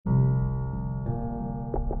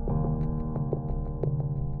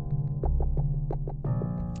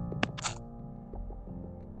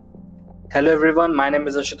Hello everyone, my name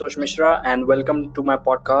is Ashutosh Mishra and welcome to my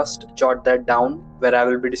podcast Jot That Down, where I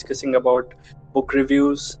will be discussing about book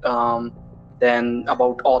reviews, then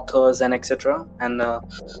about authors and etc. and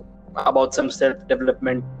about some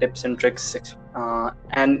self-development tips and tricks.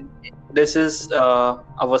 And this is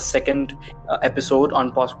our second episode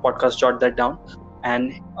on podcast Jot That Down.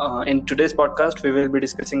 And in today's podcast, we will be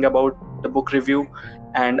discussing about the book review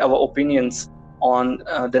and our opinions on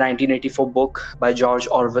the 1984 book by George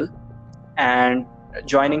Orwell. And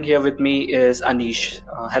joining here with me is Anish.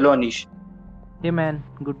 Hello, Anish. Hey man,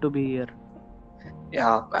 good to be here.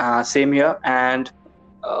 Yeah, same here. And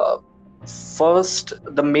uh, first,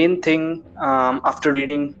 the main thing after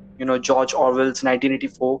reading, George Orwell's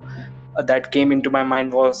 1984 that came into my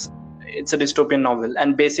mind was it's a dystopian novel,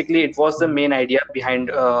 and basically it was the Mm, main idea behind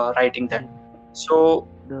writing that. mm. So,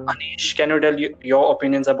 The Anish, can you tell your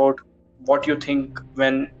opinions about what you think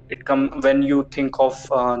when you think of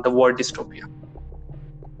the word dystopia?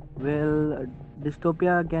 well,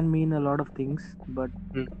 dystopia can mean a lot of things, but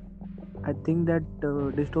Mm. I think that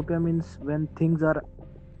dystopia means when things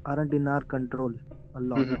aren't in our control a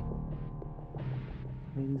lot. Mhm.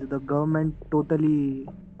 Means the government totally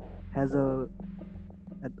has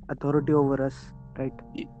authority over us, right?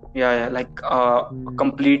 Yeah, like Mm,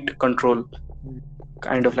 complete control, mm.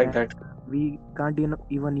 kind of like And that. we can't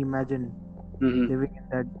even imagine Hmm. living in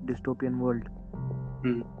that dystopian world.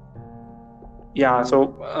 Hmm. Yeah, So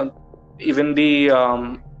so even the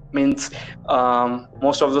means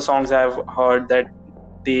most of the songs I've heard that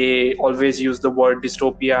they always use the word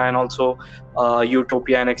dystopia and also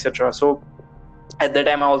utopia and etc. So at that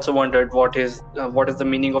time I also wondered what is the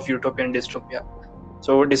meaning of utopia and dystopia.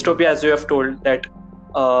 So dystopia, as you have told, that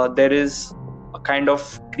there is a kind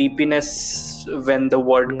of creepiness when the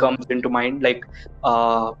word yeah, comes into mind, like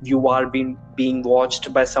you mm, are being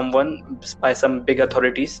watched by someone, by some big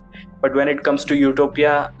authorities. But when it comes to mm,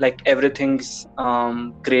 utopia, like everything's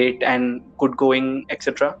great and good going,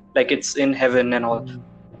 etc. Like it's in heaven and all. mm,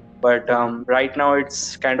 But yeah. right now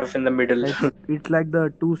it's kind of in the middle. It's like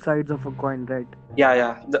the two sides of a coin, right?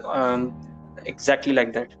 Yeah, exactly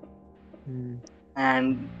like that. Mm,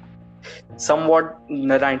 And somewhat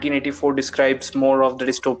the 1984 describes more of the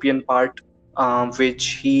dystopian part,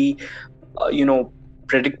 which he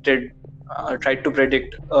predicted, tried to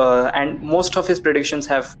predict, and most of his predictions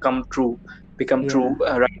have become yeah, true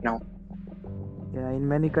right now. yeah. In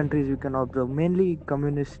many countries, you can observe, mainly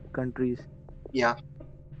communist countries, Yeah,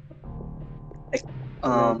 like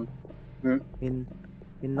like um, mm, in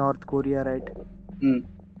North Korea, right? mm,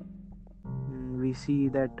 We see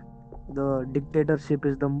that the dictatorship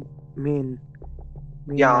is the main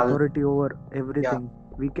yeah, authority over yeah. everything.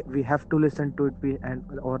 We have to listen to it.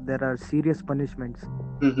 Or there are serious punishments.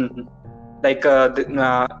 Mhm. Like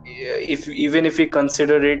Mm, if even if we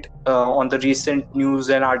consider it on the recent news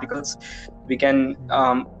and articles, we can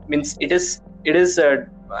mm, means it is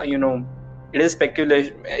you know it is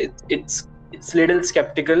speculation. It's little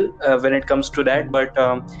skeptical when it comes to that, mm, but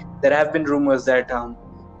there have been rumors that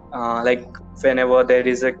like whenever there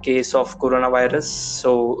is a case of coronavirus,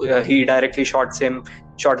 so he mm. directly shots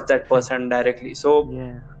that person directly. So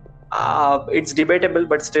Yeah, it's debatable,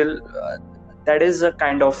 but still that is a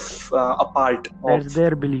kind of a part of. that's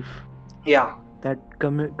their belief Yeah. that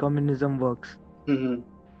communism works. Mhm.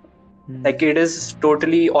 Like Mm, it is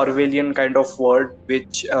totally Orwellian kind of word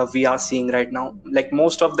which we are seeing right now. Like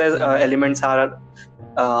most of the mm, elements are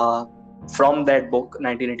uh, from that book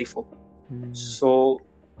 1984. mm. So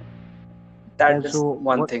Yeah. that is So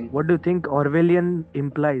one thing. what do you think Orwellian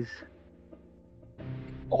implies?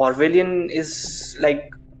 Orwellian is like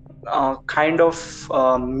kind of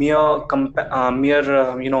mere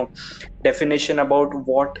definition about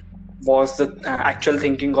what was the actual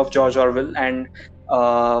thinking of George Orwell, and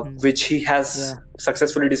Mm, which he has yeah.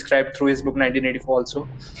 successfully described through his book 1984 also.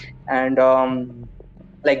 And Mm,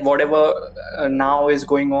 like whatever now is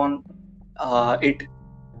going on, it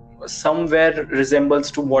somewhere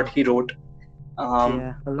resembles to what mm. he wrote.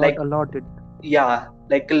 Yeah, Like a lot. It. yeah,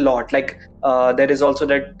 like a lot. Like there is also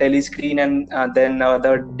that telescreen, and then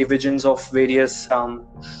the Mm, divisions of various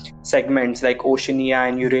segments like Oceania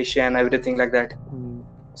and Eurasia and everything like that. mm,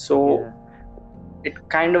 So yeah. it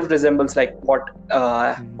kind of resembles like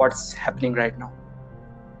Mm. what's happening right now.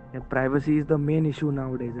 Yeah, privacy is the main issue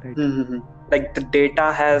nowadays, right? Mm-hmm. Like the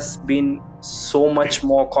data has been so much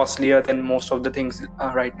more costlier than most of the things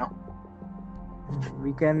right now.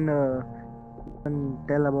 We can even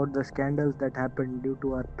tell about the scandals that happened due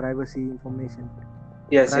to our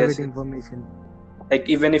Yes, private yes, yes. information. Like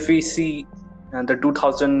even if we see, the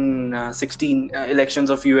 2016 elections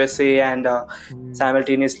of USA, and Mm,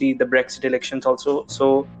 simultaneously the Brexit elections also.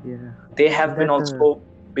 So yeah. they In have been that, also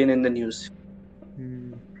been in the news.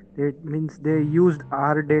 mm, it means they used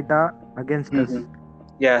our data against Hmm. us.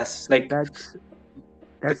 Yes, So like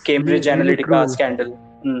the that's Cambridge really Analytica cruel. scandal.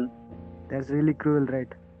 Hmm. That's really cruel,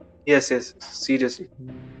 right? Yes, yes, seriously.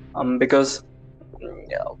 Mm, Because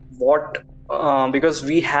what because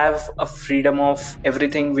we have a freedom of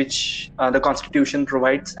everything which the constitution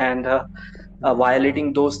provides, and mm,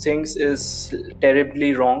 violating those things is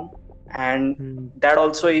terribly wrong. And mm, that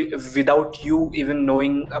also, without you even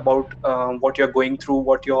knowing about what you're going through,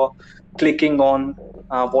 what you're clicking on,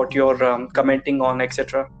 what you're yeah. commenting on,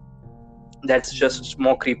 etc. That's Mm. just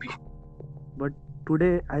more creepy. But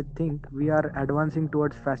today, I think we are advancing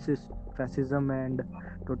towards fascism and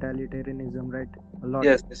totalitarianism, right? A lot.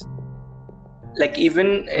 Yes, yes. Like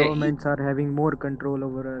even Governments are having more control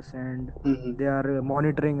over us, and mhm, they are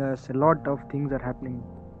monitoring us. A lot of things are happening.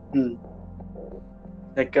 mhm.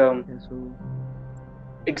 Like Yeah, so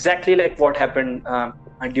exactly like what happened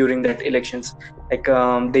during that elections. Like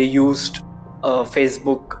they used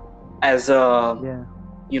Facebook as a, yeah.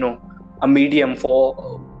 you know, a medium for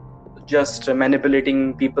just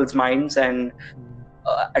manipulating people's minds and Mm,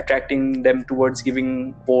 attracting them towards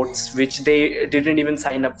giving votes which they didn't even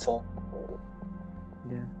sign up for.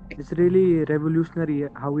 yeah. It's really revolutionary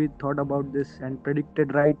how we thought about this and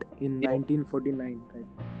predicted right in Yeah. 1949, right?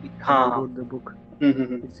 When he Huh. wrote the book.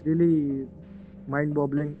 Mhm. It's really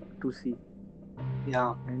mind-boggling to see,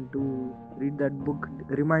 Yeah. and to read that book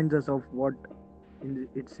reminds us of what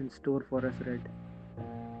it's in store for us, right?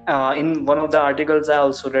 In one of the articles I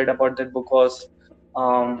also read about that book was,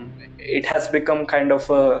 it has become kind of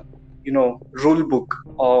a, you know, rule book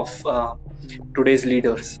of Mm, today's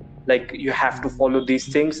leaders. Like you have to mm, follow these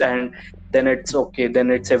things, and then it's okay, then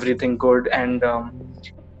it's everything good, and mm,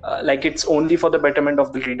 like it's only for the betterment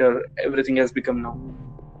of the leader everything has become now.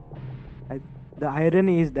 mm. I, the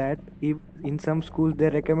irony is that if in some schools they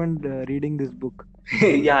recommend reading this book.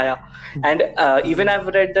 Yeah, yeah. And even Mm, I've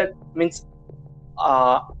read that, means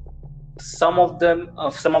uh, some of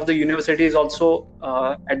the universities also,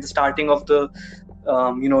 at the starting of the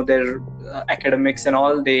you know, their academics and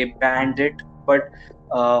all, they banned it. But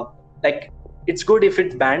uh, like it's good if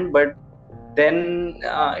it's banned, but then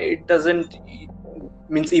it doesn't,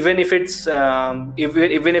 means even if it's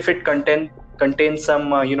even if it contains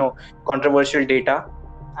some you know, controversial data,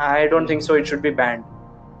 I don't think mm, so it should be banned.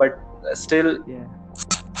 But still, yeah,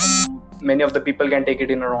 many of the people can take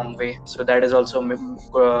it in a wrong way, so that is also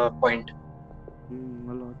a point.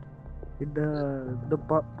 a lot.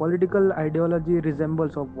 The political ideology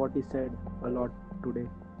resembles of what is said a lot today.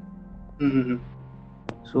 Hmm.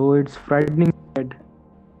 So it's frightening.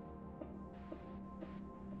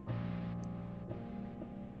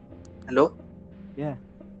 Hello. Yeah,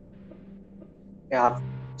 Yeah.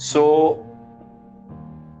 So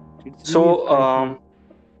it's really so frightening.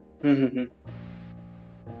 mhm.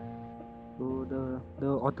 So the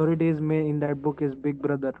authorities may in that book is Big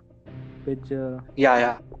Brother, which Yeah,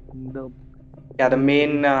 yeah, the yeah, the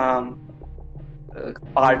main in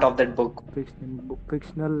part the of that book.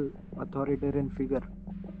 fictional authoritarian figure.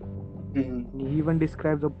 Hmm. He even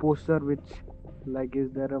describes a poster which, like,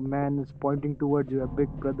 is there a man is pointing towards you, a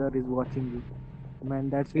big brother is watching you. Man,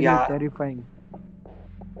 that's really Yeah, terrifying.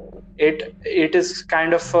 it is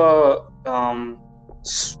kind of a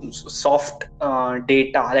soft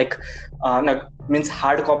data, like no, means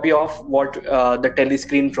hard copy of what the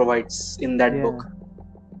telescreen provides in that Yeah, book.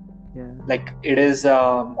 yeah. Like it is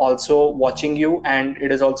also watching you, and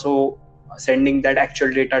it is also sending that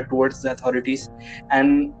actual data towards the authorities.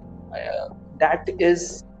 And that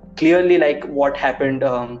is clearly like what happened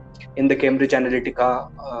in the Cambridge Analytica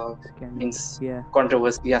Scandal. means Yeah.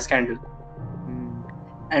 controversy, yeah, scandal. Mm.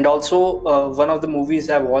 And also one of the movies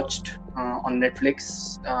I watched on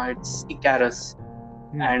Netflix, it's Icarus,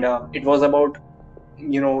 Mm. and it was about,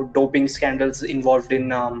 you know, doping scandals involved in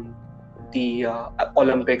the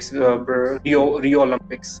Olympics, Olympics. Rio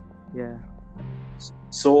Olympics. Yeah.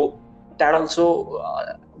 So that also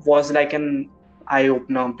was like an eye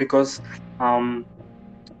opener, because um,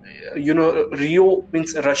 you know, Rio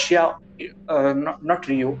means Russia, not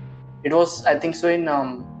Rio. It was, I think so, in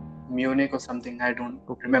Munich or something. I don't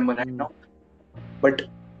Okay. remember right Mm. now. But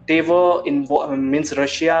they were involved, means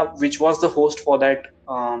Russia, which was the host for that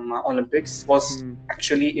Olympics, was Mm.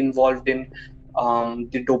 actually involved in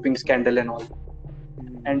the doping scandal and all.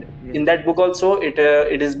 Mm. And in Yeah. that book also, it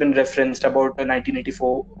has been referenced about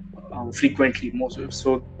 1984 frequently, most.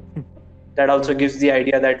 So that Yeah. also gives the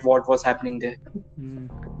idea that what was happening there.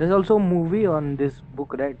 Mm. There's also a movie on this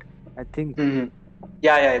book, right? I think. Hmm.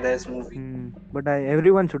 Yeah, there's movie. But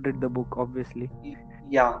everyone should read the book, obviously.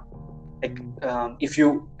 Yeah, like Mm, if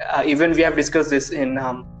you even we have discussed this in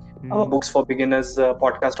our mm, books for beginners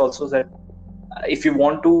podcast also, that if you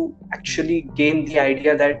want to mm. actually gain the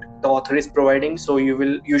idea that the author is providing, so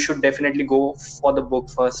you should definitely go for the book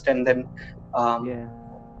first and then um, Yeah,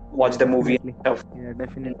 watch yeah, the movie definitely. and stuff. Yeah,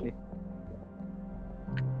 definitely.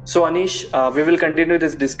 So Anish, we will continue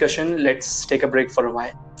this discussion. Let's take a break for a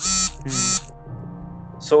while. Mm,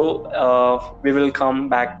 So we will come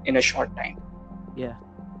back in a short time. yeah.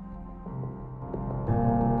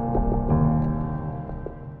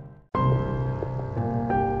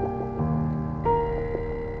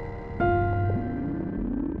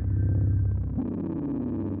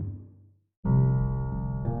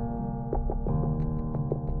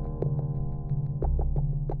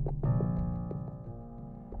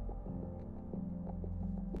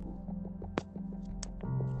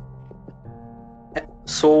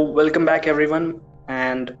 So welcome back everyone,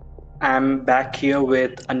 and I'm back here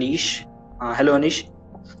with Anish. Hello Anish.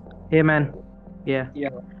 Hey, man. Yeah, Yeah.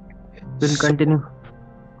 we'll So continue.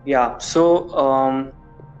 yeah. So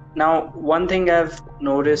now one thing I've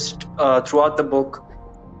noticed throughout the book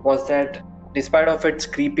was that despite of its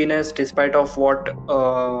creepiness, despite of what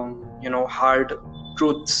hard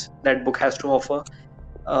truths that book has to offer,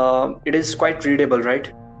 it is quite readable,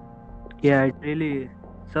 right? Yeah, it really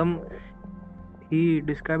some he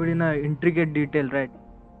described it in a intricate detail, right?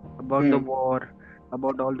 About the Hmm. war,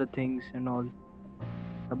 about all the things and all,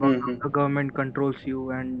 about how Hmm. the government controls you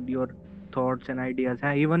and your thoughts and ideas.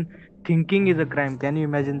 Even thinking is a crime. Can you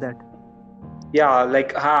imagine that? Yeah,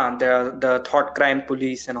 like the thought crime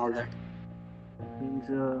police and all that. Means,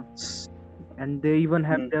 and they even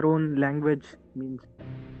have Hmm. their own language. Means,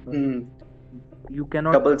 uh, Hmm. you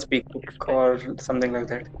cannot Double speak explain. or something like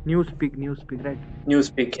that. Newspeak, right?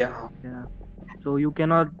 Newspeak, yeah. Yeah. So you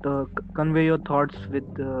cannot convey your thoughts with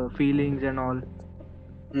feelings and all.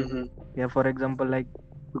 Hmm. Yeah. For example, like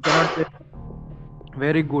you cannot say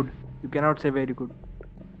very good. You cannot say very good.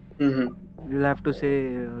 Hmm. You'll have to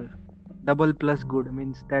say double plus good.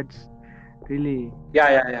 Means that's really,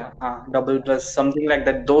 Yeah. Double plus something like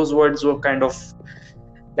that. Those words were kind of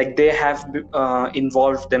like they have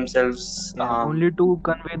involved themselves. yeah, only to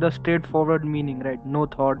convey the straightforward meaning, right? No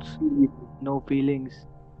thoughts, Mhm. no feelings.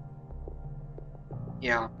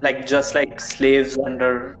 Yeah, like just like slaves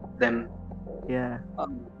under them, Yeah,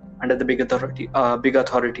 um, under the big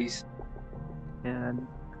authorities. yeah.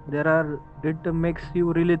 There are. It makes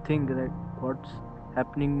you really think that what's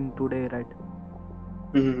happening today, right?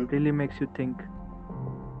 Hmm. Really makes you think.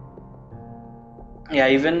 Yeah,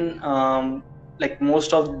 even like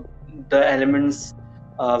most of the elements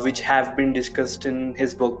which have been discussed in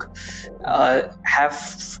his book have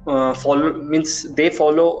follow means they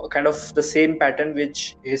follow kind of the same pattern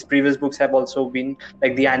which his previous books have also been,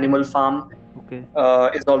 like the Animal Farm Okay.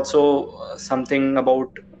 is also something about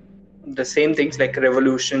the same things like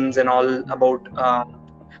revolutions and all about uh,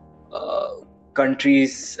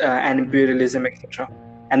 countries and Mm. imperialism, etc.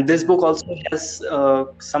 And this book also has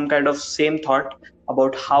some kind of same thought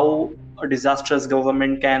about how a disastrous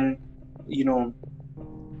government can, you know,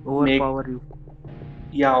 make Overpower you.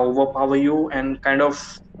 overpower you and kind of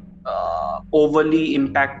overly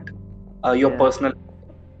impact your Yeah, personal.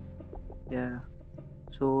 yeah.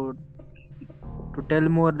 So to tell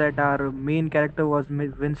more that our main character was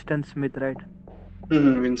Winston Smith, right?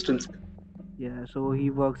 Instance. Yeah. So he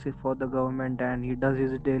works for the government and he does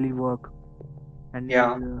his daily work and he's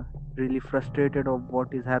Yeah. really frustrated of what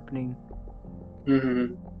is happening.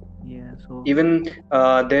 Hmm. Yeah. So Even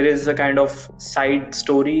there is a kind of side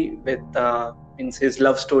story with means his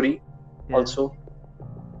love story yeah, also.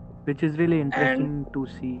 which is really And interesting to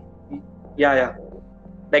see. yeah,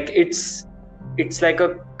 like it's like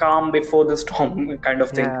a calm before the storm kind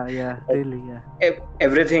of thing. Yeah, yeah, Like really, yeah,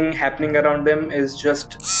 everything happening around them is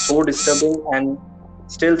just so disturbing, and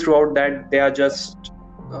still throughout that they are just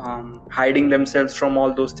hiding themselves from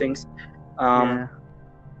all those things, um, yeah.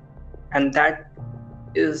 and that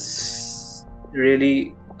is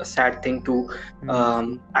really a sad thing to See,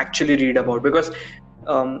 actually read about, because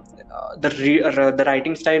the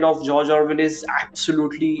writing style of George Orwell is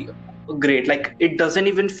absolutely great. Like it doesn't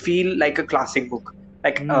even feel like a classic book.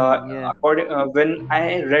 Like yeah, when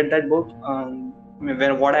I read that book,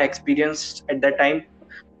 when what I experienced at that time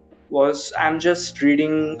was I'm just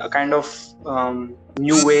reading a kind of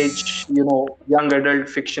new age, young adult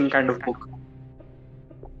fiction kind of book.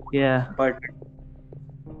 yeah, But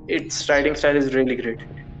its writing style is really great.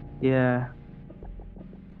 yeah.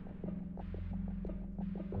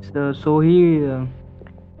 So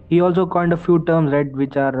he he also coined a few terms, right,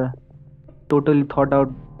 which are totally thought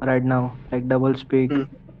out right now, like double speak,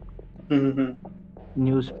 Hmm. Hmm.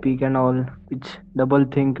 new speak, and all. Which double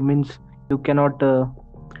think means you cannot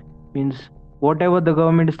means whatever the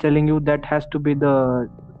government is telling you, that has to be the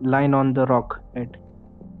line on the rock, right?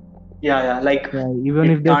 Yeah, like Yeah, even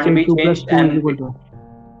it if they can't say be 2 plus changed, 2 is and equal to.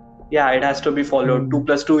 yeah, it has to be followed. Two Hmm.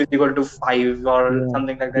 plus two is equal to five, or Yeah,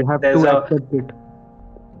 something like you that. have to accept it.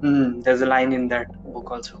 There's a line in that book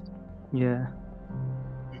also. Yeah,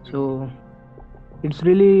 so it's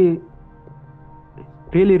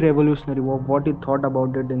really revolutionary what he thought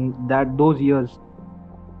about it in that those years.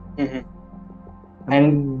 Hmm. I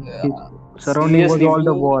And mean, his surrounding was seriously, all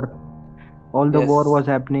the war yes, was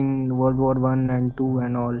happening, World War One and Two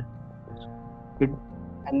and all. it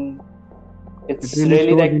and it it's really really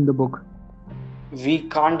shows like in the book. we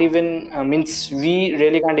can't even means we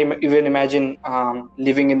really can't even imagine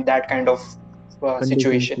living in that kind of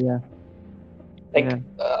Conditions, situation. yeah. Like Yeah,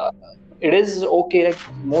 it is okay, like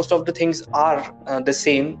most of the things are the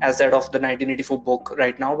same as that of the 1984 book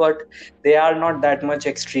right now, but they are not that much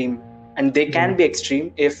extreme, and they yeah, can be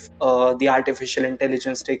extreme if the artificial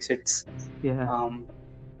intelligence takes its yeah. um,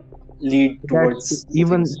 lead That's towards the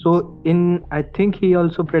even things. so. In I think he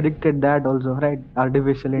also predicted that also, right?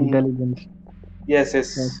 Artificial Mhm. intelligence. Yes,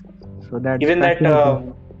 Yes. yes. So that's even that fascinating.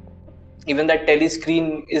 um, Even that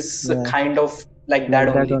telescreen is Yeah, kind of like that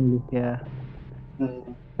like that only. only. Yeah,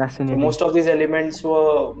 Mhm. So fascinating. most of these elements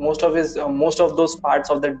were most of those parts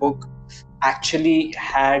of that book actually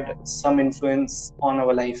had some influence on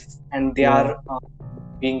our life, and they Yeah. are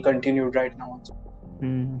being continued right now also.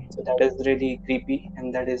 Mm. So that is really creepy,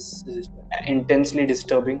 and that is intensely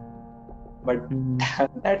disturbing, but Mm.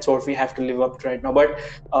 that's what we have to live up to right now. But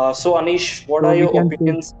so Anish, what So are your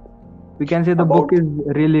opinions we can say the book about is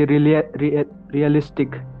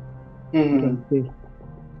realistic. We can Mhm. say,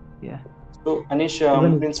 yeah. So Anish,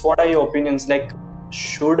 Even if, means what are your opinions, like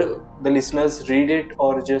should the listeners read it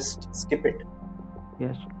or just skip it?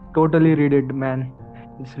 yes, totally read it, man.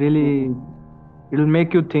 It's Mhm. really it'll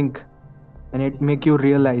make you think and it make you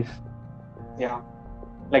realize Yeah,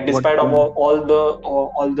 like what. despite of all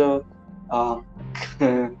the uh,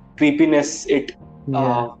 creepiness it Yeah,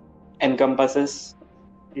 uh, encompasses,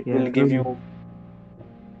 it yeah, will give truly. you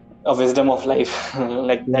a wisdom of life.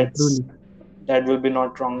 Like Yeah, truly. that will be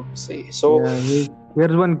not wrong to say. So Yeah,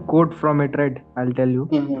 here's one quote from it, right? I'll tell you.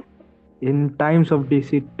 mhm. In times of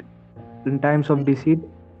deceit, in times of deceit,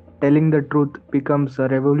 telling the truth becomes a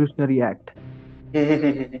revolutionary act.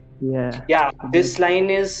 Yeah. Yeah, So this line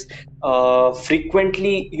is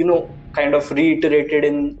frequently, kind of reiterated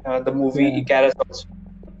in the movie yeah, Icarus also,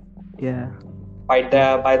 yeah. by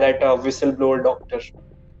that whistleblower doctor.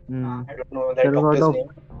 Mm. I don't know that There are a lot doctor's of name.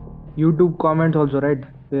 YouTube comments also, right?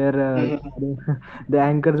 Where Mhm. the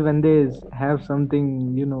anchors, when they have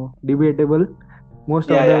something, debatable,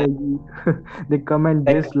 most of Yeah, the yeah. they comment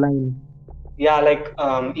Like this line. yeah, like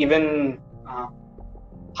even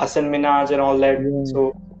Hassan Minaj and all that. Yeah.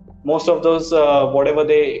 So most of those whatever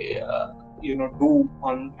they do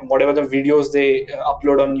on whatever the videos they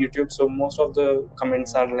upload on YouTube. So most of the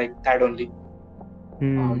comments are like that only,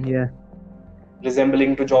 um, Yeah.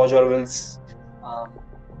 resembling to George Orwell's um,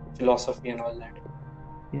 philosophy and all that.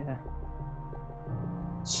 Yeah.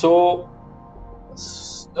 So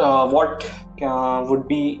what would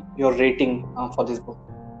be your rating for this book?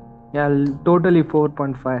 Yeah. Totally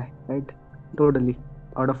 4.5, right? Totally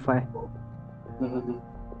out of 5. Mhm.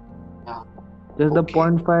 Yeah. Just the Okay.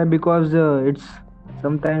 point 5 because it's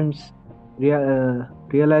sometimes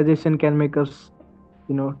realization can make us,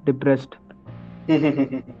 depressed.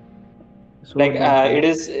 So Like that's why.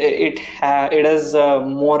 it has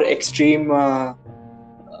more extreme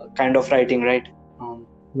kind of writing, right? Um,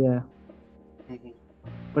 Yeah. mhm.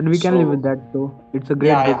 But we can live So with that. So it's a great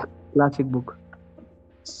yeah, yeah. book, classic book.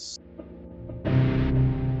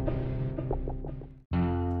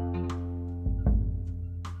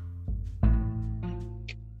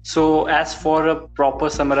 So as for a proper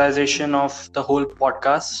summarization of the whole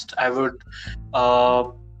podcast, I would uh,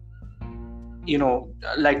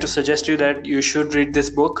 like to suggest you that you should read this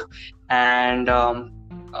book, and uh,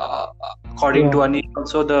 according Yeah. to Anish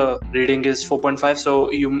also the reading is 4.5,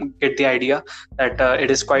 so you get the idea that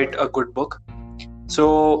it is quite a good book.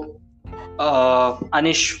 So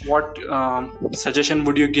Anish, what suggestion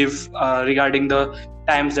would you give regarding the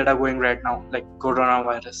times that are going right now, like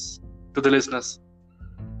coronavirus, to the listeners?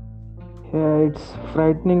 Yeah, it's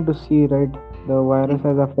frightening to see, right? The virus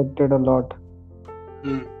has affected a lot.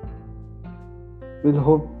 Mm. We'll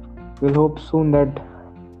hope we'll hope soon that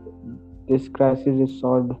this crisis is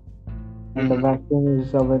solved and the Mhm. vaccine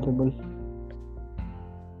is available.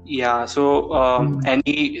 Yeah. So,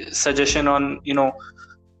 any suggestion on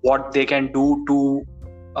what they can do to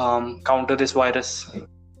counter this virus?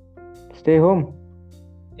 Stay home.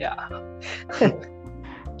 Yeah.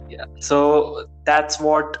 Yeah. So that's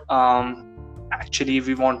what actually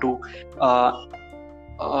we wanted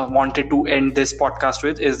to end this podcast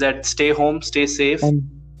with, is that stay home, stay safe.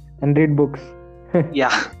 And read books.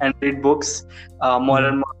 Yeah, and read books, more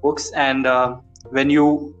and more books. And when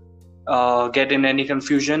you get in any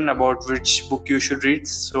confusion about which book you should read,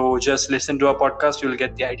 so just listen to our podcast, you'll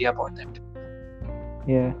get the idea about that.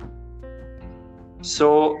 Yeah.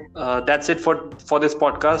 So that's it for this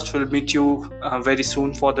podcast. We'll meet you very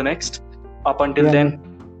soon for the next. Up until then,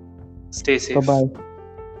 stay safe. Bye-bye.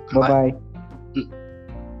 Bye-bye.